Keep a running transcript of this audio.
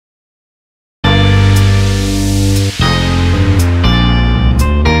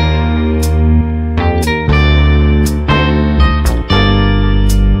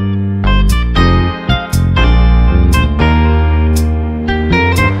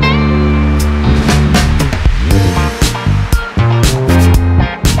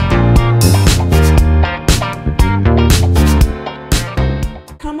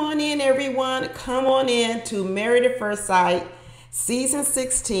again to Married at First Sight, Season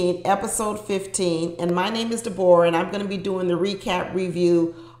 16, Episode 15. And my name is Deborah, and I'm going to be doing the recap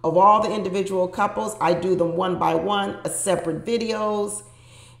review of all the individual couples. I do them one by one, as separate videos.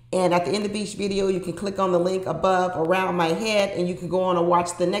 And at the end of each video, you can click on the link above around my head, and you can go on and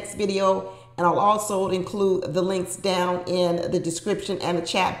watch the next video. And I'll also include the links down in the description and the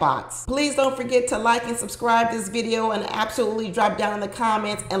chat box. Please don't forget to like and subscribe this video, and absolutely drop down in the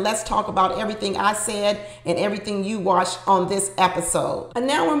comments and let's talk about everything I said and everything you watched on this episode. And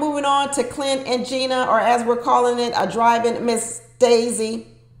now we're moving on to Clint and Gina, or as we're calling it, a driving Miss Daisy.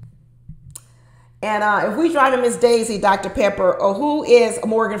 And if we driving Miss Daisy, Dr. Pepper, or who is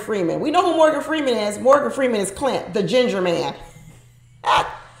Morgan Freeman? We know who Morgan Freeman is. Morgan Freeman is Clint, the ginger man.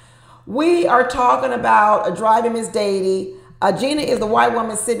 We are talking about driving Miss Daisy. Gina is the white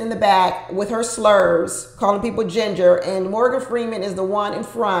woman sitting in the back with her slurs, calling people ginger, and Morgan Freeman is the one in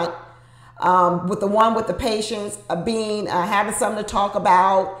front, with the patients having something to talk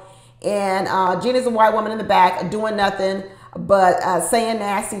about, and Gina's the white woman in the back doing nothing but saying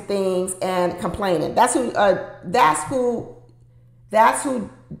nasty things and complaining. That's who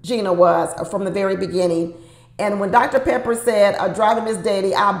Gina was from the very beginning. And when Dr. Pepper said, driving Miss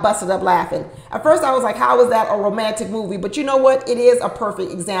Daisy, I busted up laughing. At first I was like, how is that a romantic movie? But you know what? It is a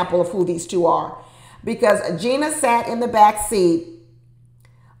perfect example of who these two are. Because Gina sat in the back seat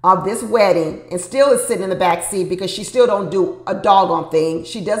of this wedding and still is sitting in the back seat because she still don't do a doggone thing.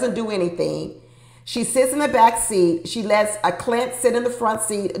 She doesn't do anything. She sits in the back seat. She lets Clint sit in the front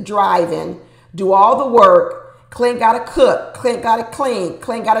seat driving, do all the work. Clint got to cook. Clint got to clean.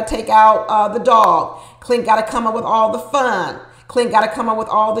 Clint got to take out the dog. Clint got to come up with all the fun. Clint got to come up with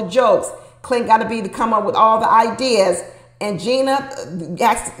all the jokes. Clint got to come up with all the ideas. And Gina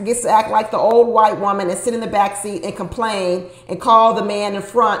gets to act like the old white woman and sit in the back seat and complain and call the man in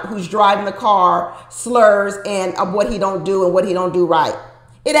front who's driving the car slurs and of what he don't do and what he don't do right.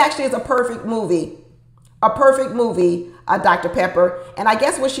 It actually is a perfect movie. A perfect movie, Dr. Pepper. And I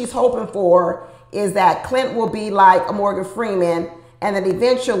guess what she's hoping for is that Clint will be like a Morgan Freeman, and then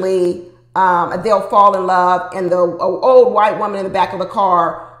eventually they'll fall in love, and the old white woman in the back of the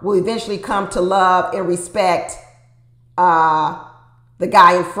car will eventually come to love and respect the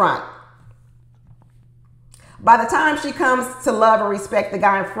guy in front. By the time she comes to love and respect the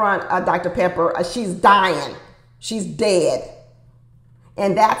guy in front, Dr. Pepper, she's dying. She's dead.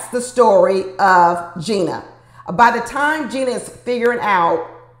 And that's the story of Gina. By the time Gina is figuring out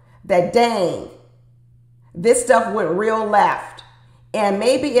that, dang, this stuff went real left. And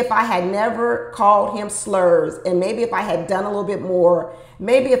maybe if I had never called him slurs, and maybe if I had done a little bit more,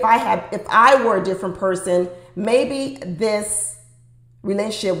 maybe if I were a different person, maybe this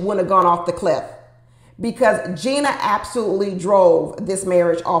relationship wouldn't have gone off the cliff. Because Gina absolutely drove this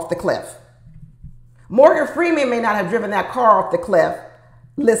marriage off the cliff. Morgan Freeman may not have driven that car off the cliff.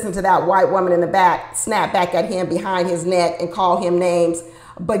 Listen to that white woman in the back snap back at him behind his neck and call him names.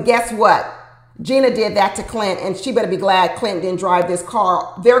 But guess what? Gina did that to Clint, and she better be glad Clint didn't drive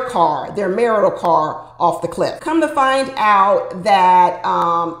their marital car, off the cliff. Come to find out that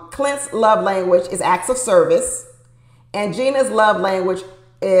Clint's love language is acts of service, and Gina's love language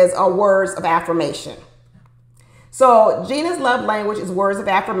is words of affirmation. So Gina's love language is words of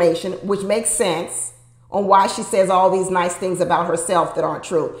affirmation, which makes sense on why she says all these nice things about herself that aren't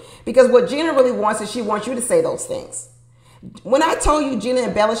true. Because what Gina really wants is she wants you to say those things. When I told you Gina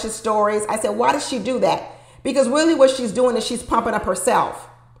embellishes stories, I said, why does she do that? Because really what she's doing is she's pumping up herself.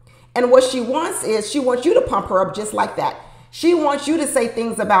 And what she wants is she wants you to pump her up just like that. She wants you to say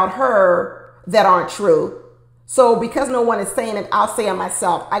things about her that aren't true. So because no one is saying it, I'll say it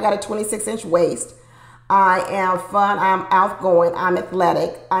myself. I got a 26-inch waist. I am fun. I'm outgoing. I'm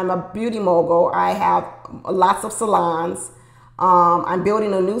athletic. I'm a beauty mogul. I have lots of salons. I'm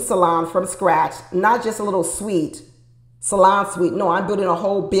building a new salon from scratch, not just a little salon suite. No, I'm building a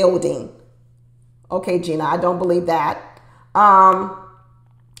whole building. Okay, Gina, I don't believe that.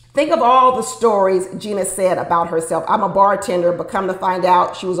 Think of all the stories Gina said about herself. I'm a bartender, but come to find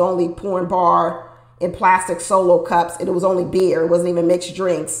out she was only pouring bar in plastic solo cups, and it was only beer. It wasn't even mixed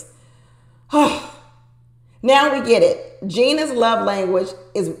drinks. Now we get it. Gina's love language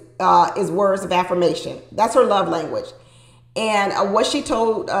is words of affirmation. That's her love language. And what she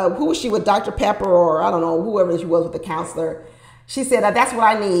told, who was she with, Dr. Pepper, or I don't know, whoever she was with the counselor. She said, that's what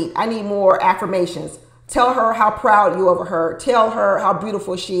I need. I need more affirmations. Tell her how proud you of her. Tell her how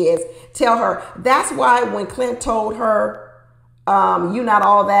beautiful she is. Tell her. That's why when Clint told her, you not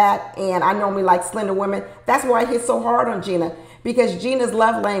all that, and I normally like slender women, that's why I hit so hard on Gina. Because Gina's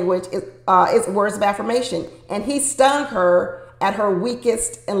love language is words of affirmation. And he stung her at her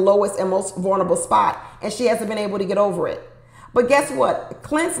weakest and lowest and most vulnerable spot, and she hasn't been able to get over it. But guess what?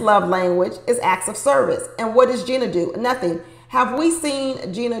 Clint's love language is acts of service. And what does Gina do? Nothing. Have we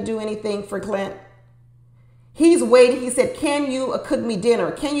seen Gina do anything for Clint? He's waiting. He said, can you cook me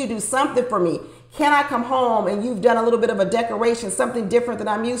dinner? Can you do something for me? Can I come home and you've done a little bit of a decoration, something different than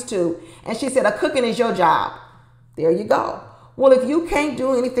I'm used to? And she said, a cooking is your job. There you go. Well, if you can't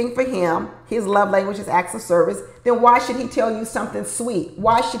do anything for him, his love language is acts of service, then why should he tell you something sweet?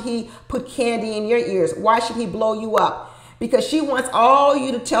 Why should he put candy in your ears? Why should he blow you up? Because she wants all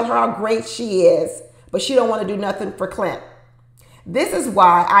you to tell her how great she is, but she don't want to do nothing for Clint. This is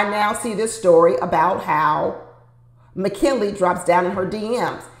why I now see this story about how McKinley drops down in her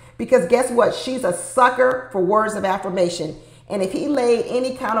DMs. Because guess what? She's a sucker for words of affirmation. And if he laid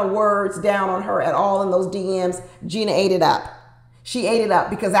any kind of words down on her at all in those DMs, Gina ate it up. She ate it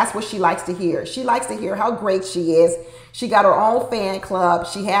up because that's what she likes to hear. She likes to hear how great she is. She got her own fan club.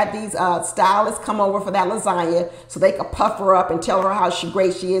 She had these stylists come over for that lasagna so they could puff her up and tell her how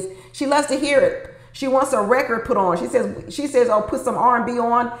great she is. She loves to hear it. She wants a record put on. She says, oh, put some R&B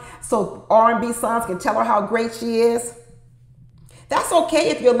on so R&B songs can tell her how great she is. That's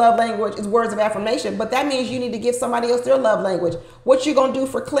okay if your love language is words of affirmation, but that means you need to give somebody else their love language. What you gonna do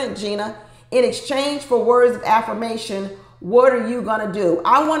for Clint, Gina? In exchange for words of affirmation, what are you going to do?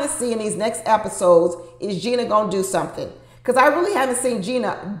 I want to see in these next episodes, is Gina going to do something? Because I really haven't seen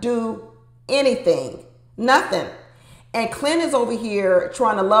Gina do anything. Nothing. And Clint is over here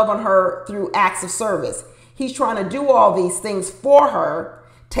trying to love on her through acts of service. He's trying to do all these things for her.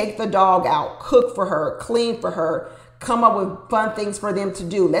 Take the dog out, cook for her, clean for her, come up with fun things for them to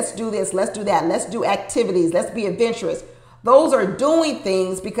do. Let's do this. Let's do that. Let's do activities. Let's be adventurous. Those are doing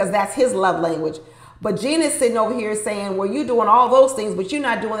things because that's his love language. But Gina's sitting over here saying, well, you're doing all those things, but you're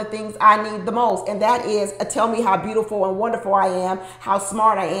not doing the things I need the most. And that is, tell me how beautiful and wonderful I am, how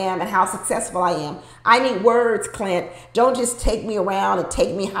smart I am, and how successful I am. I need words, Clint. Don't just take me around and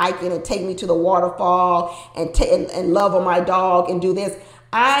take me hiking and take me to the waterfall and love on my dog and do this.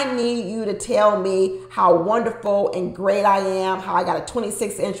 I need you to tell me how wonderful and great I am, how I got a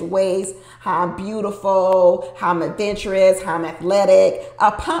 26-inch waist, how I'm beautiful, how I'm adventurous, how I'm athletic.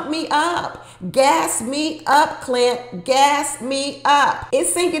 Pump me up. Gas me up, Clint. Gas me up.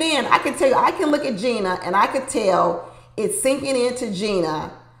 It's sinking in. I can tell you, I can look at Gina and I could tell it's sinking into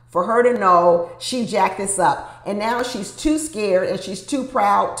Gina for her to know she jacked this up. And now she's too scared and she's too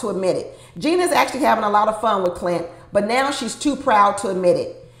proud to admit it. Gina's actually having a lot of fun with Clint, but now she's too proud to admit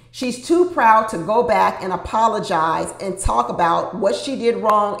it. She's too proud to go back and apologize and talk about what she did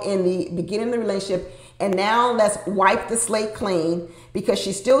wrong in the beginning of the relationship. And now let's wipe the slate clean because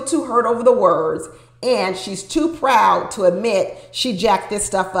she's still too hurt over the words. And she's too proud to admit she jacked this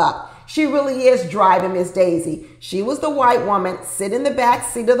stuff up. She really is driving Miss Daisy. She was the white woman sitting in the back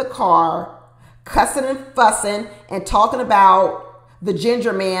seat of the car, cussing and fussing and talking about the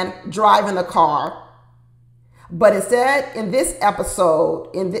ginger man driving the car. But instead, in this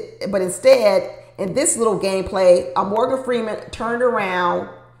episode, in this little gameplay, Morgan Freeman turned around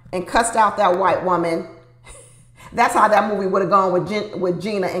and cussed out that white woman. That's how that movie would have gone with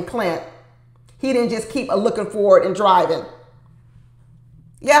Gina and Clint. He didn't just keep looking forward and driving.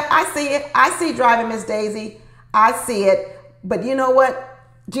 Yep, I see it. I see driving Miss Daisy. I see it. But you know what?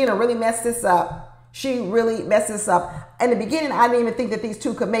 Gina really messed this up. She really messed this up. In the beginning, I didn't even think that these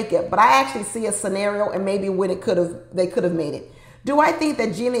two could make it. But I actually see a scenario and maybe when they could have made it. Do I think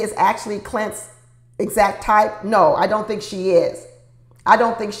that Gina is actually Clint's exact type? No, I don't think she is. I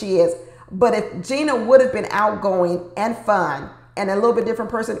don't think she is. But if Gina would have been outgoing and fun and a little bit different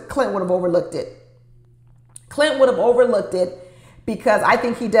person, Clint would have overlooked it. Clint would have overlooked it because I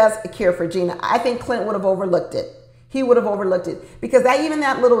think he does care for Gina. I think Clint would have overlooked it. He would have overlooked it because even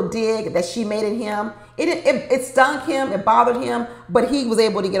that little dig that she made at him, it stung him, it bothered him, but he was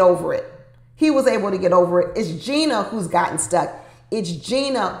able to get over it. He was able to get over it. It's Gina who's gotten stuck. It's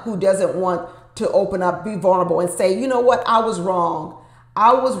Gina who doesn't want to open up, be vulnerable and say, you know what, I was wrong.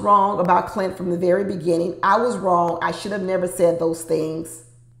 I was wrong about Clint from the very beginning. I was wrong. I should have never said those things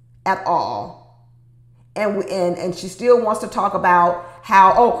at all. And she still wants to talk about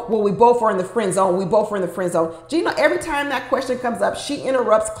how, oh, well, we both are in the friend zone. We both are in the friend zone. Gina, every time that question comes up, she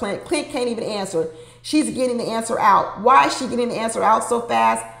interrupts Clint. Clint can't even answer. She's getting the answer out. Why is she getting the answer out so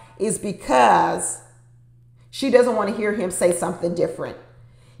fast? Is because she doesn't want to hear him say something different.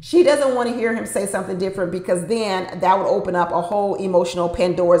 She doesn't want to hear him say something different because then that would open up a whole emotional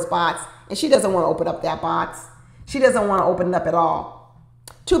Pandora's box. And she doesn't want to open up that box. She doesn't want to open it up at all.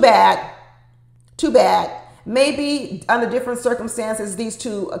 Too bad. Too bad. Maybe under different circumstances, these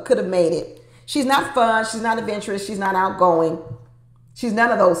two could have made it. She's not fun. She's not adventurous. She's not outgoing. She's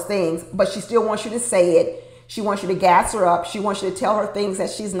none of those things, but she still wants you to say it. She wants you to gas her up. She wants you to tell her things that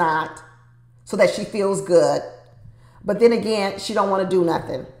she's not so that she feels good. But then again, she don't want to do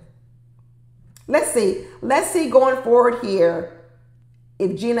nothing. Let's see going forward here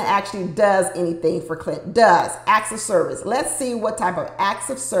if Gina actually does anything for Clint. Does acts of service. Let's see what type of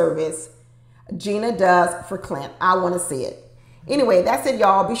acts of service Gina does for Clint. I want to see it. Anyway, that's it,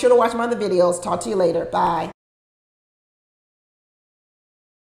 y'all. Be sure to watch my other videos. Talk to you later. Bye.